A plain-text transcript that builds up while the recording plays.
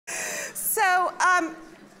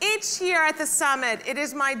Each year at the summit, it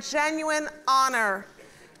is my genuine honor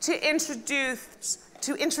to introduce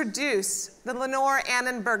the Leonore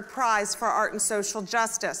Annenberg Prize for Art and Social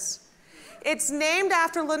Justice. It's named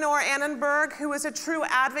after Leonore Annenberg, who was a true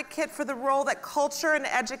advocate for the role that culture and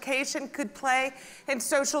education could play in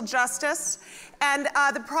social justice. And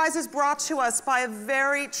the prize is brought to us by a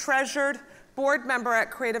very treasured board member at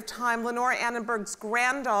Creative Time, Leonore Annenberg's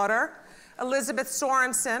granddaughter, Elizabeth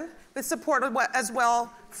Sorensen, with support as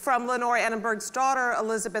well from Leonore Annenberg's daughter,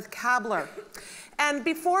 Elizabeth Kabler. And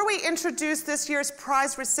before we introduce this year's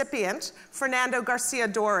prize recipient, Fernando Garcia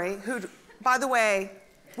Dori, who, by the way,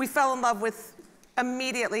 we fell in love with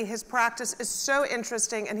immediately. His practice is so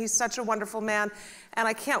interesting, and he's such a wonderful man. And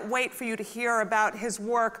I can't wait for you to hear about his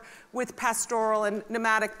work with pastoral and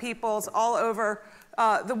nomadic peoples all over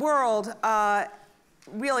the world.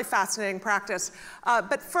 Really fascinating practice.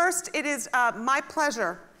 But first, it is my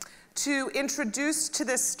pleasure to introduce to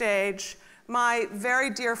this stage my very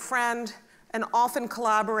dear friend and often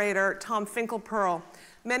collaborator, Tom Finkelpearl.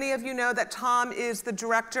 Many of you know that Tom is the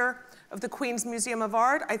director of the Queen's Museum of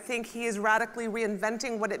Art. I think he is radically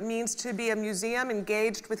reinventing what it means to be a museum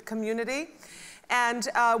engaged with community. And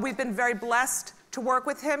we've been very blessed to work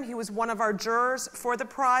with him. He was one of our jurors for the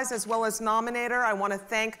prize as well as nominator. I want to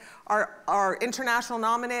thank our international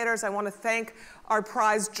nominators. I want to thank our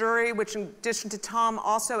prize jury, which in addition to Tom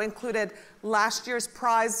also included last year's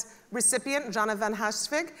prize recipient, Jana van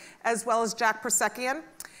Haasvig, as well as Jack Persekian.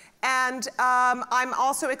 And I'm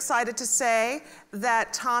also excited to say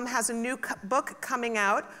that Tom has a new book coming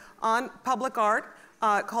out on public art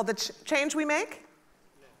called The Change We Make?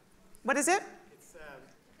 No. What is it? It's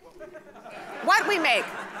What We Make.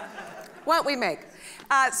 What We Make.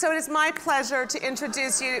 So it is my pleasure to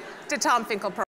introduce you to Tom Finkelpearl.